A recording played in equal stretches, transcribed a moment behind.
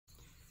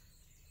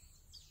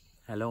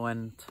Hello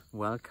and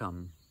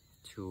welcome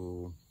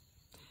to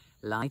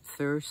Light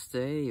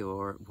Thursday,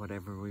 or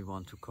whatever we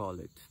want to call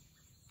it.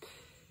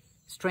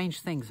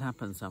 Strange things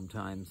happen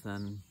sometimes,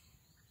 and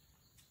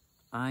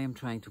I am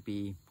trying to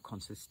be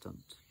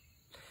consistent.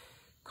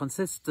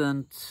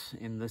 Consistent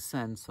in the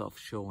sense of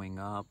showing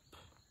up,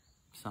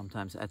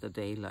 sometimes at a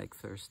day like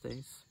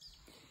Thursdays.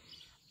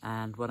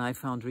 And what I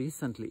found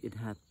recently, it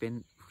had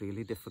been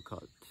really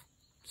difficult.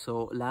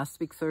 So last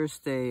week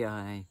Thursday,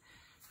 I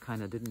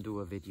kind of didn't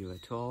do a video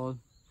at all.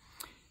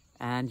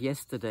 And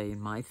yesterday,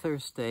 my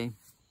Thursday,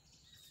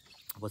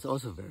 was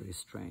also very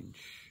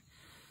strange.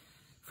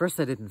 First,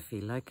 I didn't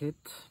feel like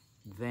it.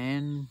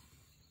 Then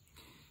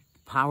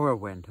power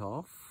went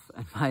off,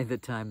 and by the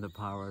time the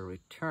power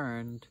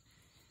returned,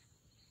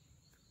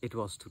 it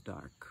was too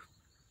dark.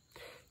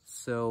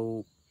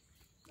 So,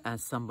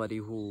 as somebody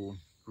who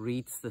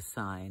reads the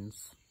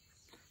signs,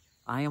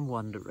 I am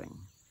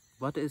wondering,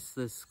 what is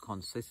this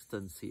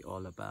consistency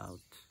all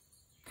about?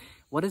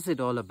 What is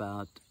it all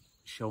about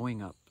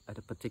showing up at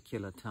a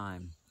particular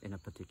time in a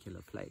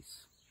particular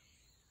place?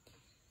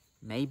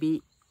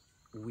 Maybe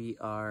we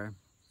are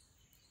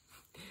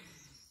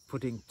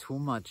putting too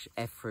much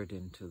effort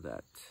into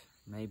that.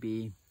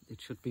 Maybe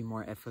it should be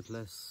more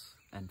effortless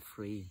and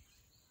free.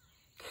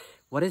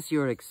 What is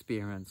your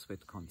experience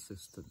with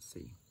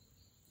consistency?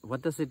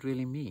 What does it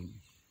really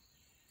mean?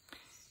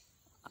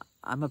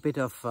 I'm a bit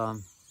of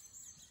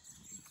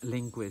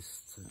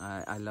linguist.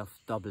 I love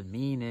double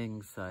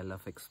meanings. I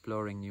love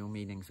exploring new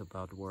meanings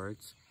about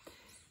words.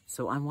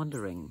 So I'm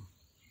wondering,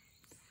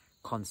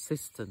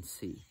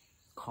 consistency,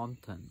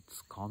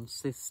 contents,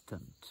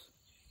 consistent,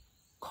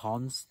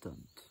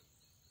 constant.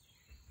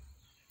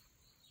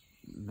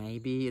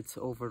 Maybe it's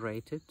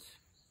overrated.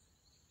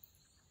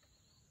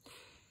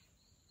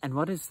 And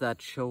what is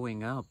that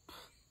showing up?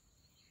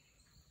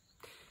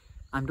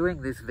 I'm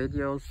doing these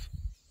videos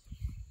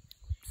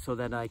so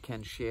that I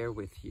can share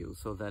with you,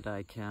 so that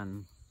I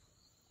can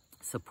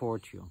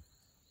support you,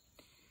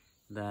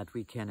 that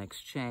we can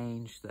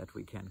exchange, that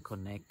we can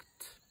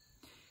connect,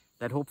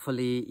 that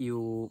hopefully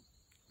you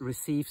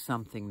receive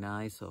something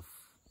nice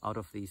out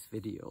of these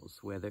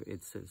videos, whether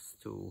it's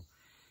to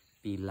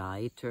be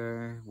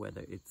lighter,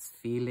 whether it's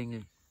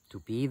feeling to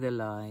be the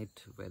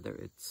light, whether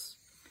it's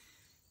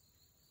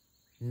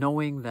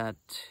knowing that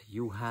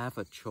you have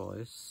a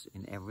choice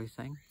in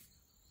everything.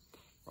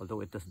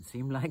 Although it doesn't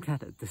seem like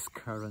that at this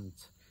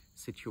current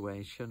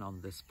situation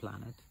on this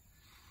planet.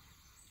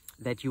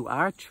 That you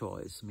are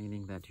choice,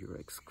 meaning that you're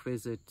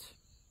exquisite.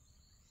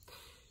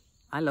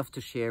 I love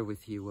to share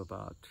with you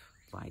about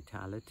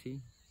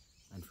vitality.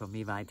 And for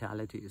me,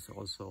 vitality is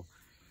also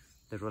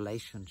the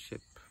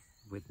relationship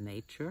with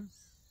nature,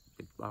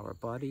 with our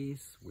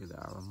bodies, with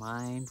our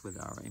mind, with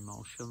our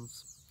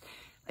emotions.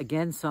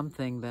 Again,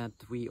 something that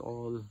we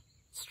all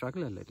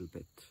struggle a little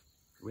bit.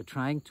 We're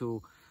trying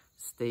to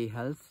stay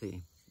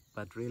healthy,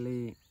 but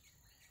really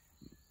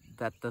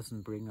that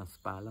doesn't bring us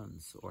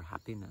balance or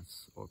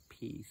happiness or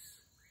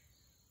peace.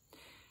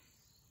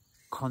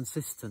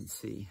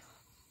 Consistency.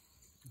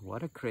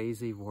 What a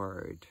crazy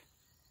word.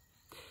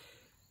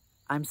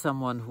 I'm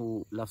someone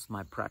who loves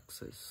my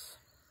praxis.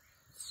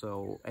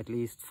 So at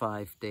least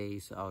 5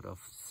 days out of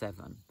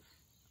 7,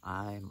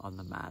 I'm on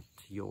the mat,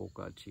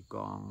 yoga,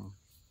 qigong,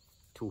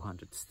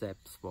 200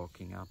 steps,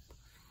 walking up.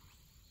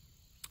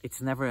 It's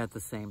never at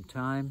the same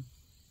time,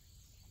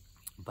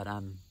 but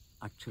I'm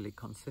actually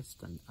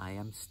consistent. I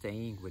am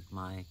staying with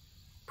my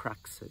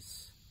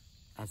praxis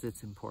as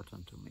it's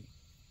important to me.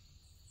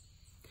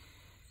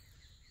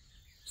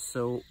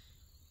 So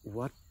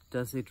what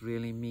does it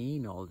really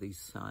mean, all these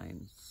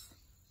signs?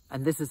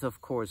 And this is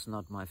of course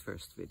not my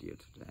first video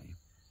today,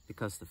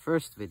 because the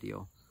first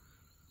video,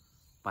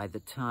 by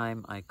the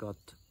time I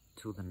got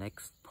to the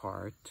next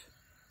part,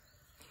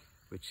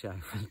 which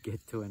I will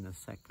get to in a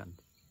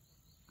second,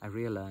 I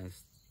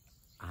realized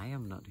I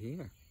am not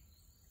here.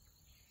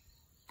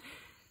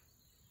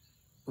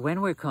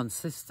 When we're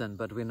consistent,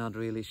 but we're not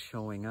really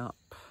showing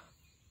up,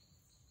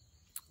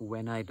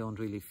 when I don't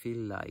really feel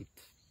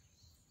light,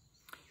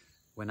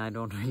 when I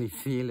don't really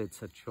feel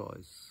it's a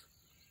choice,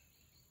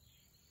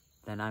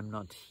 then I'm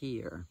not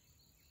here.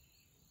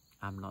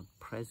 I'm not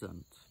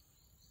present.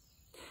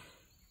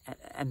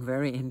 And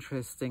very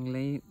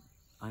interestingly,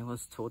 I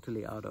was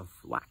totally out of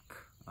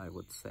whack, I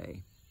would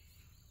say.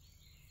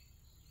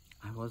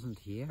 I wasn't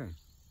here.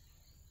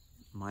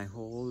 My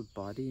whole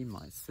body,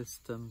 my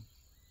system,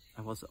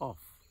 I was off.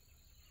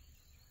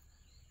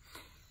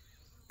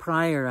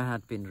 Prior, I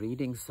had been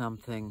reading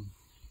something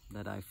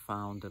that I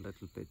found a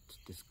little bit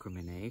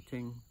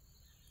discriminating.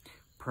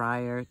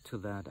 Prior to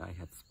that, I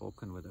had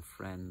spoken with a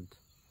friend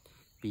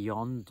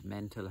beyond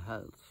mental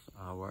health,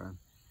 our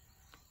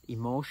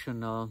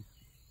emotional,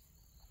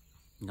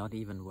 not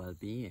even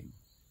well-being,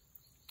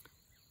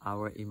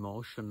 our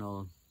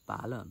emotional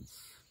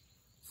balance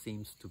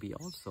seems to be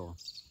also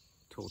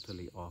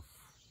totally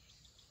off.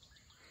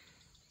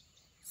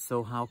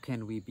 So how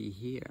can we be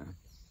here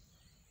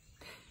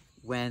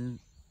when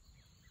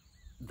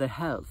the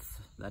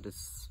health, that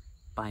is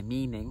by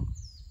meaning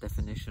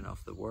definition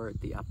of the word,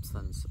 the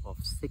absence of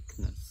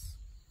sickness,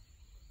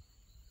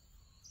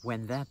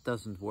 when that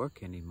doesn't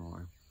work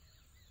anymore,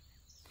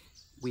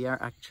 we are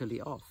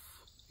actually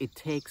off. It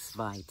takes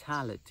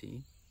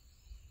vitality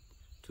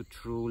to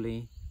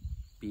truly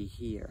be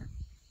here.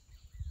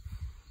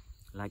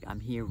 Like I'm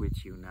here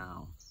with you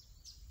now.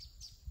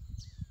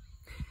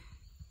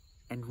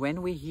 And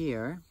when we're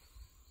here,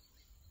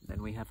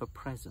 then we have a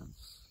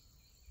presence.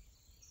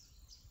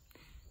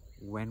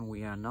 When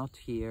we are not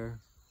here,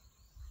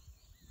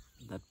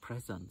 that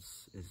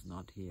presence is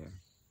not here.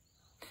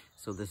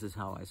 So this is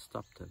how I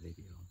stopped the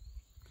video.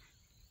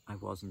 I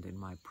wasn't in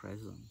my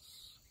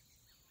presence.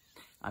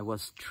 I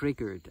was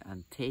triggered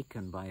and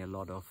taken by a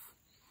lot of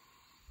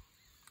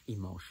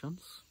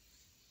emotions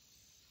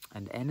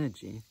and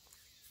energy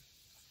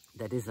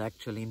that is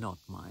actually not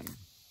mine.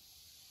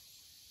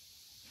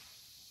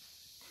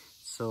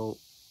 So,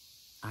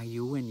 are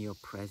you in your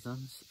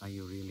presence? Are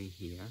you really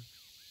here?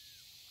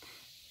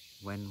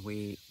 When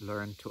we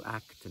learn to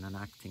act in an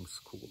acting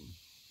school,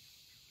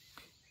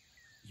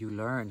 you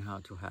learn how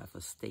to have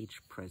a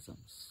stage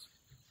presence.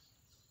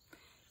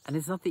 And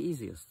it's not the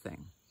easiest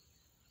thing.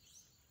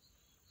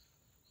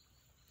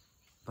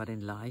 But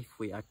in life,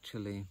 we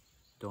actually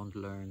don't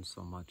learn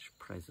so much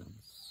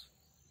presence.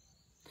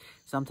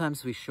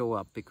 Sometimes we show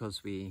up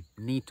because we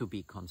need to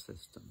be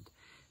consistent,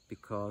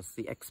 because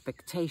the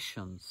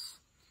expectations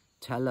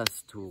tell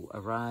us to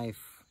arrive,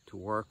 to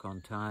work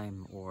on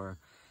time, or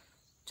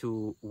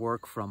to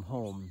work from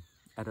home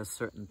at a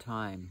certain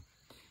time,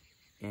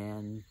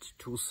 and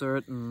to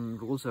certain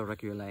rules or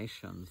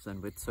regulations,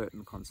 and with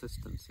certain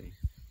consistency.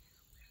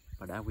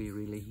 But are we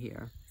really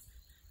here?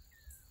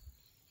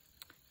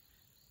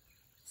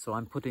 So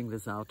I'm putting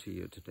this out to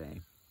you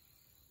today.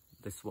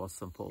 This was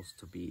supposed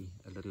to be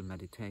a little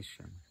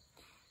meditation,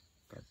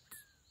 but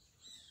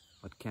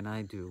what can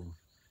I do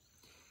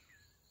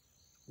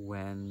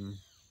when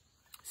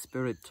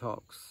Spirit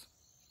talks,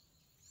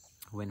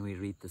 when we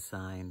read the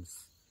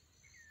signs,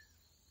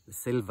 the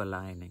silver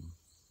lining,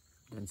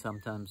 then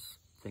sometimes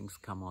things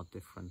come out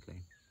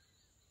differently.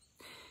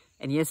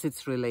 And yes,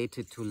 it's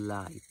related to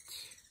light.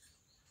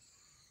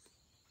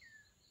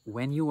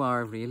 When you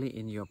are really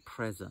in your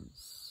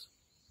presence,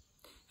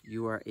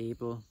 you are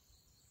able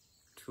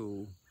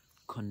to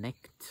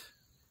connect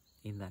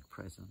in that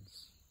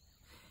presence.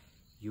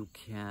 You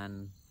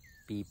can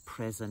be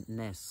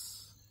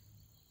presentness.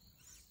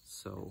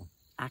 So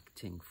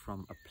acting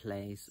from a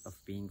place of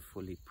being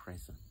fully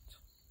present.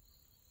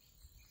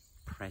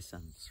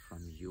 Presence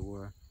from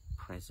your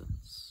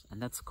presence.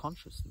 And that's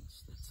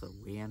consciousness, that's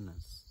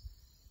awareness,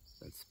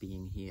 that's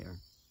being here.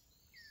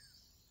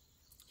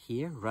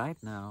 Here, right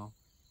now,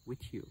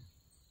 with you,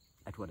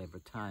 at whatever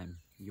time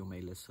you may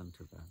listen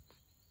to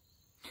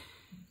that.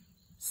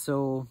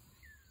 So,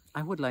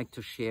 I would like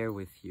to share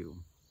with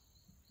you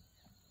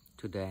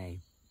today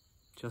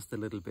just a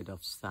little bit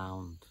of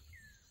sound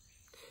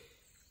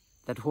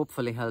that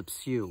hopefully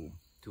helps you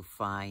to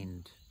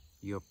find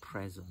your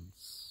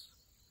presence,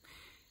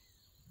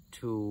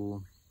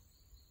 to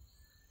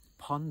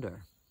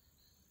ponder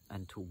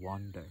and to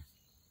wonder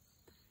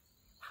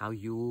how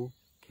you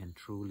can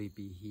truly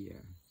be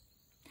here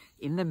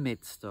in the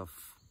midst of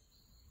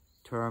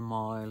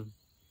turmoil,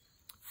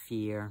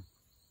 fear,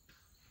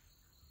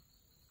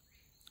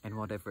 and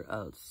whatever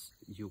else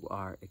you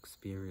are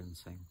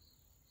experiencing.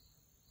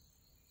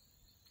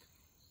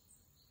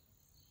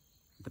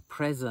 The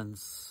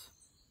presence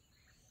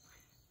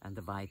and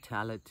the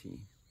vitality,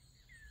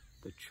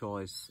 the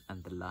choice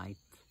and the light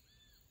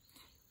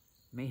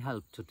may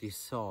help to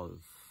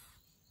dissolve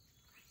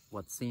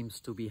what seems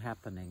to be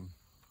happening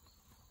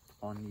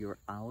on your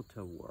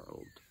outer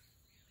world.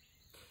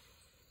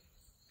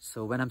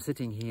 So when I'm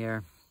sitting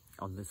here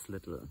on this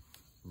little,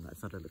 no,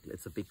 it's not a little,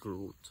 it's a big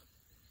root.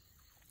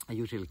 I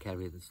usually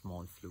carry the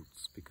small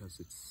flutes because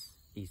it's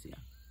easier.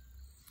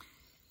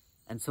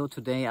 And so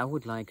today I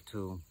would like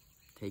to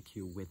take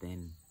you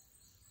within,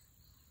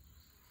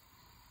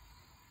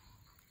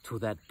 to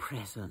that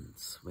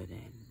presence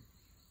within.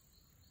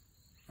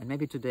 And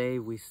maybe today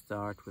we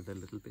start with a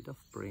little bit of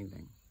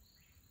breathing.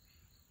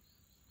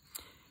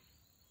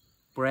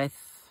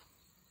 Breath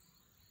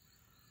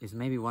is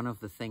maybe one of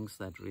the things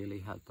that really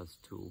help us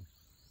to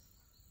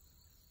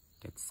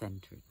get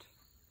centered,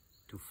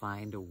 to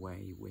find a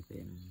way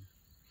within.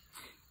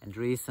 And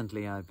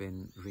recently I've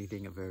been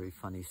reading a very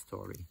funny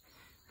story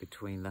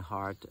between the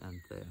heart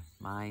and the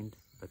mind,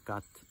 the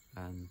gut,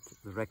 and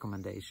the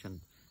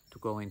recommendation to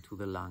go into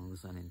the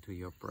lungs and into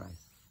your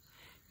breath.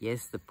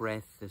 Yes, the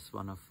breath is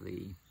one of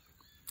the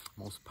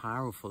most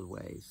powerful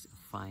ways of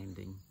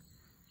finding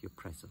your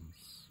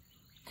presence.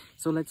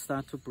 So let's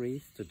start to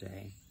breathe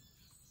today.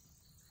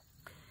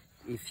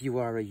 If you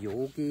are a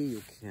yogi,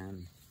 you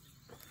can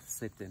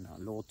sit in a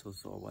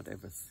lotus or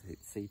whatever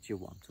seat you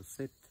want to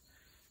sit.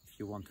 If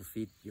you want to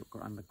feet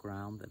on the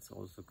ground, that's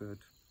also good.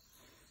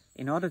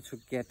 In order to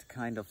get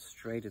kind of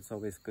straight, it's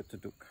always good to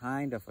do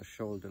kind of a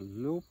shoulder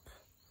loop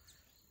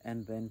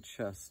and then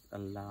just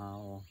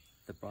allow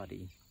the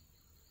body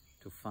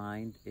to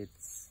find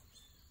its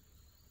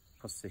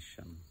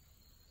position.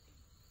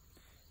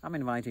 I'm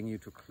inviting you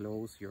to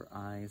close your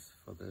eyes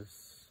for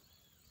this.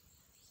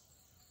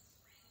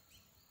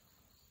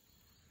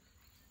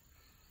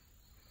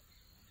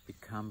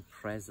 Become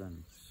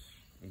present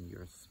in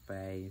your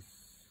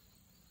space,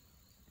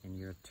 in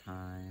your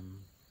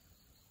time,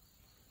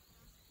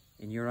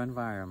 in your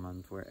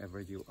environment, wherever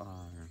you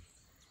are.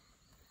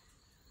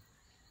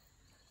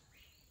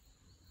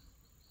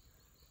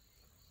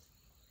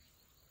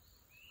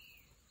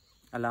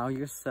 Allow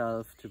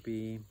yourself to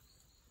be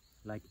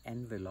like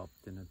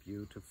enveloped in a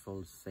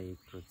beautiful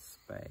sacred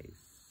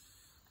space.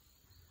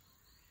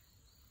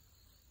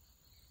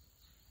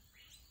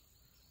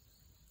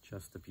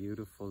 Just a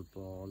beautiful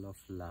ball of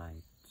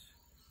light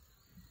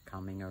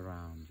coming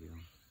around you.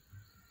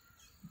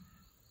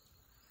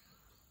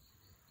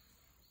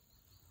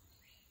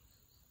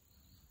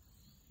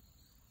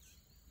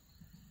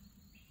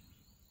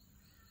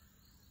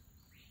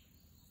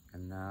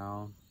 And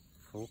now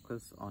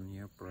focus on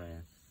your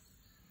breath.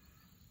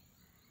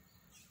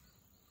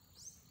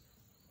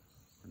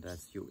 And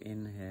as you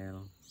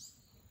inhale,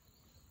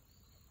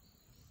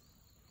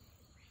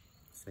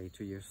 say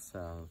to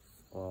yourself,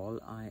 all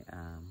I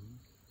am.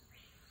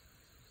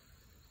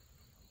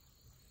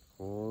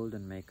 Hold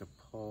and make a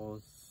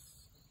pause.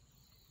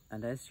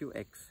 And as you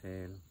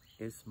exhale,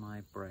 is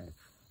my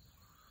breath.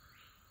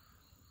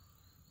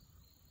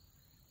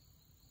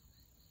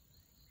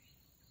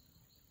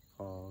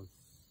 Pause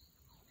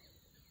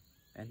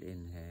and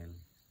inhale,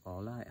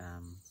 all I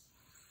am.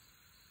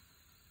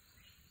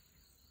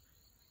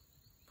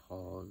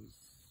 Pause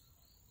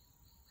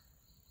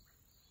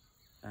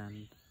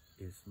and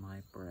is my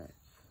breath.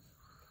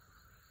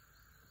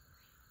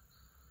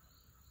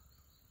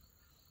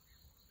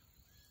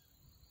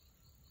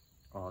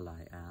 All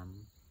I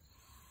am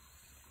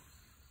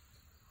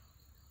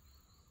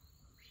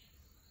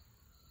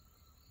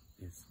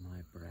is my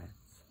breath.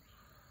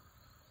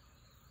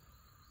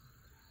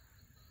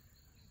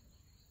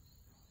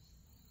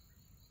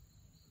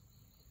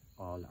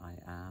 All I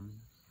am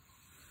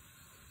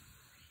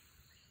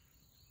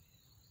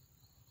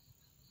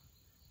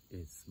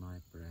is my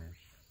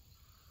breath.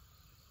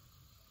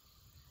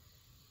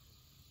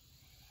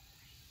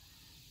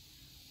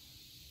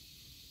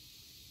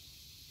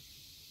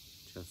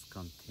 Just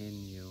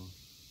continue.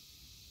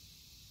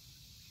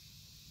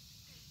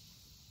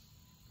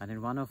 And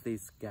in one of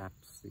these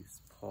gaps, these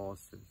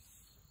pauses,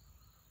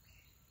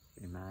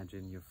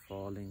 imagine you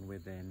falling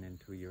within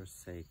into your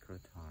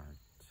sacred heart,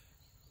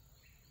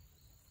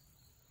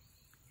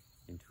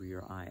 into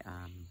your I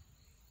am,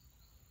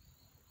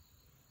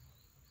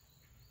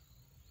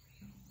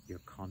 your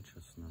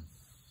consciousness.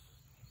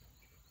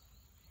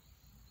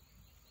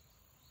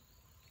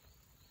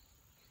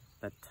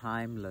 That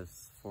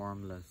timeless,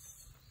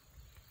 formless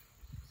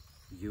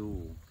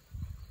you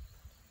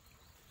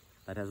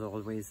that has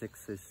always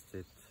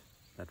existed,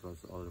 that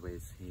was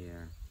always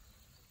here.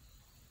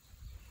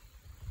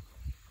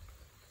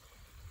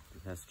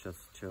 It has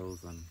just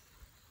chosen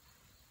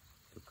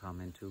to come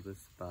into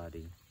this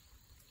body,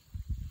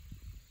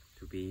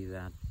 to be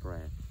that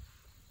breath.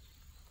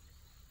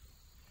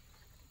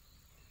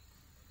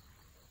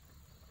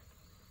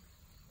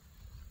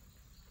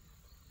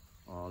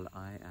 All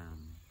I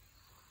am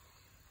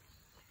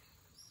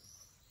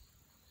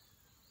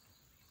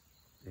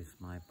is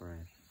my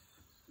breath.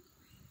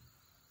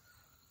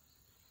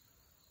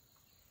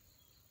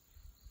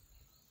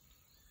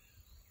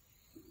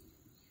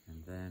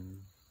 And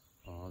then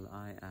all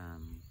I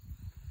am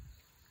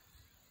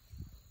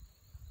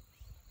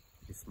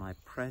is my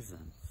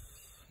presence.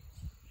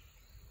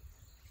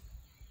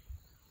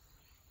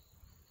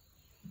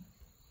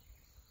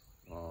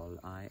 All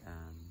I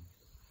am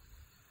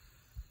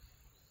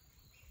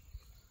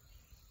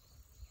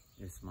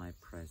is my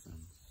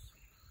presence.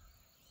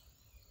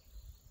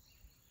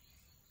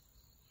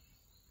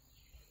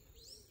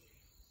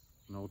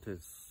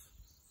 Notice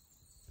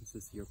this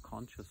is your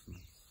consciousness.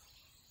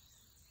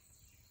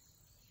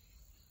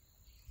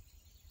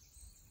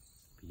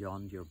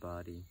 Beyond your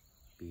body,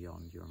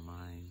 beyond your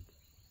mind,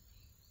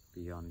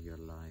 beyond your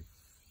life,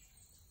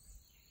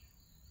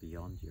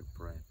 beyond your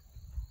breath.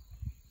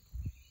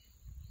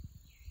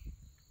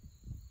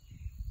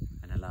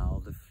 And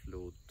allow the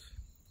flute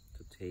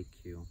to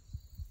take you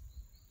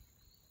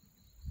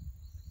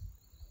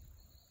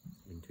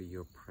into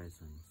your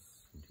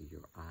presence, into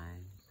your I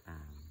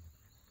am.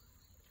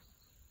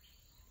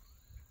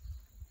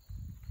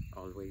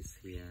 Always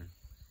here,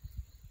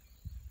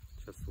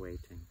 just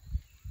waiting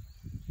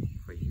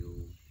for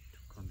you to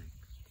connect.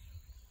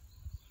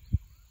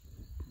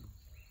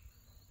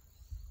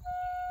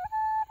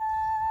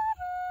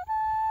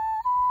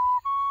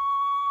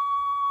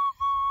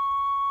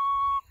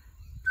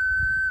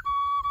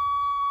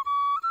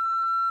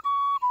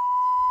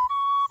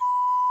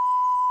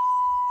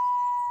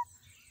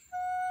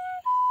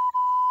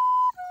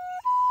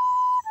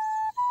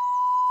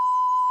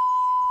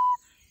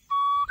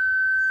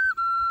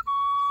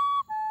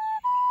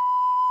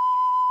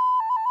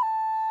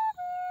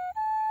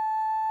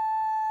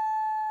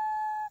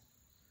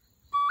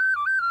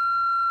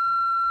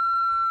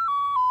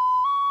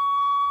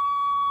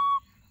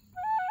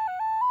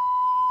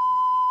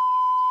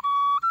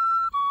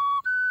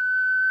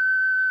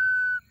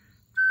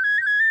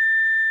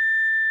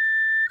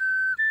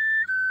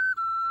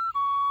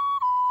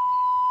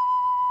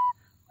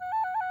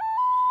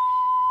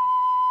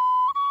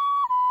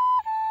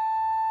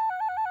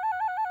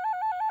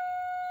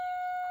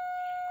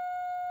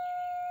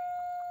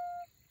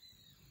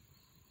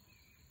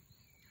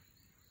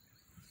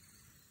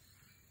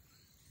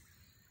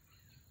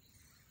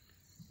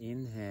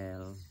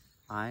 Inhale,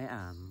 I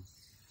am.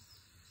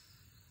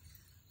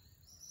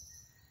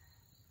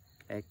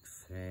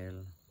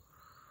 Exhale,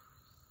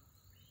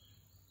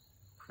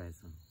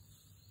 presence.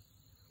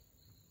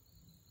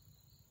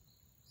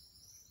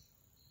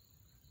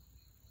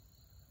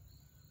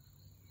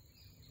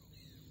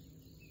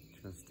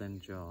 Just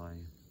enjoy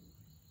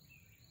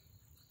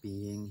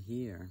being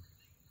here,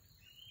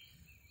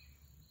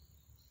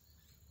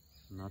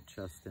 not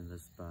just in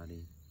this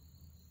body,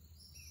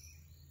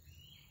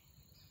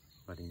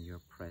 but in your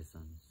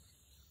presence,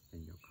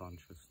 in your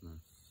consciousness,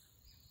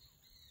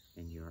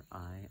 in your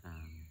I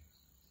am.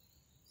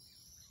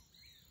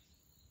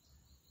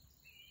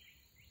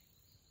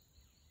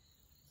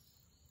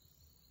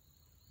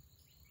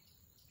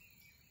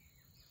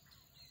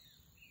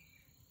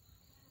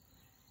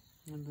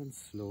 And then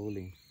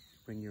slowly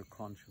bring your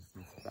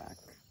consciousness back.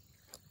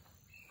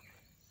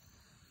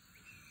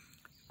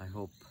 I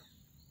hope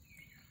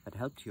that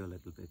helped you a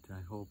little bit.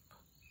 I hope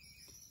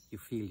you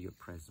feel your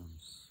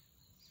presence.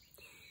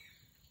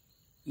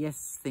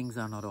 Yes, things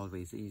are not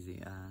always easy,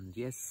 and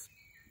yes,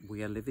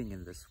 we are living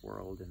in this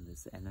world, in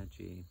this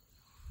energy,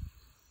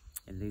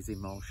 in these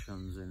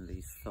emotions, in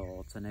these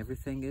thoughts, and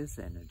everything is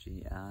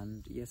energy.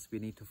 And yes, we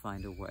need to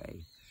find a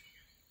way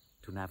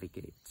to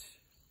navigate,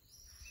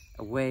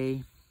 a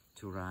way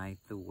to ride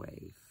the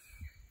wave,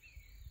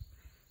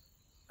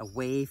 a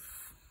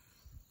wave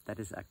that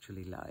is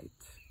actually light.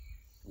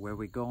 Where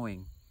we're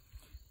going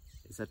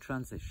is a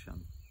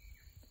transition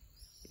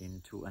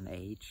into an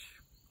age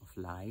of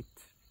light,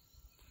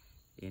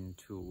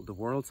 into the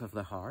worlds of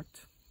the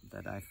heart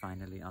that I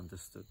finally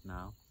understood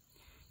now,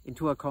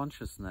 into a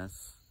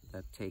consciousness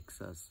that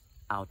takes us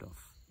out of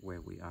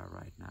where we are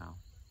right now.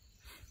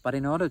 But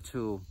in order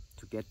to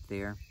get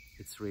there,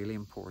 it's really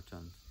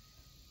important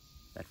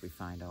that we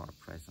find our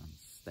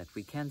presence, that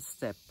we can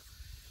step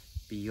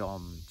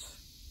beyond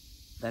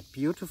that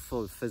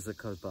beautiful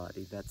physical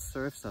body that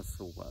serves us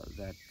so well,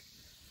 that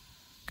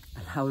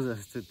allows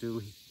us to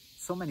do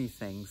so many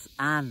things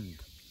and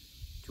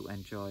to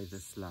enjoy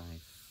this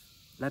life.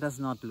 Let us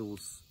not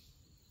lose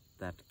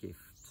that gift.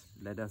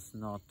 Let us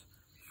not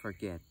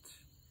forget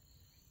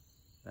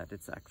that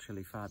it's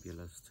actually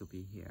fabulous to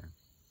be here.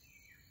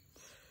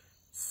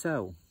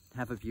 So,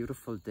 have a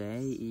beautiful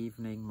day,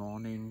 evening,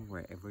 morning,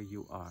 wherever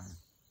you are.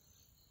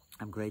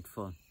 I'm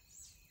grateful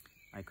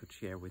I could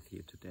share with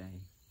you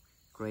today.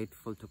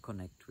 Grateful to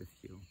connect with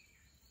you.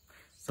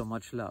 So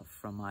much love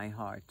from my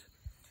heart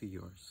to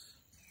yours.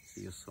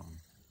 See you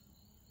soon.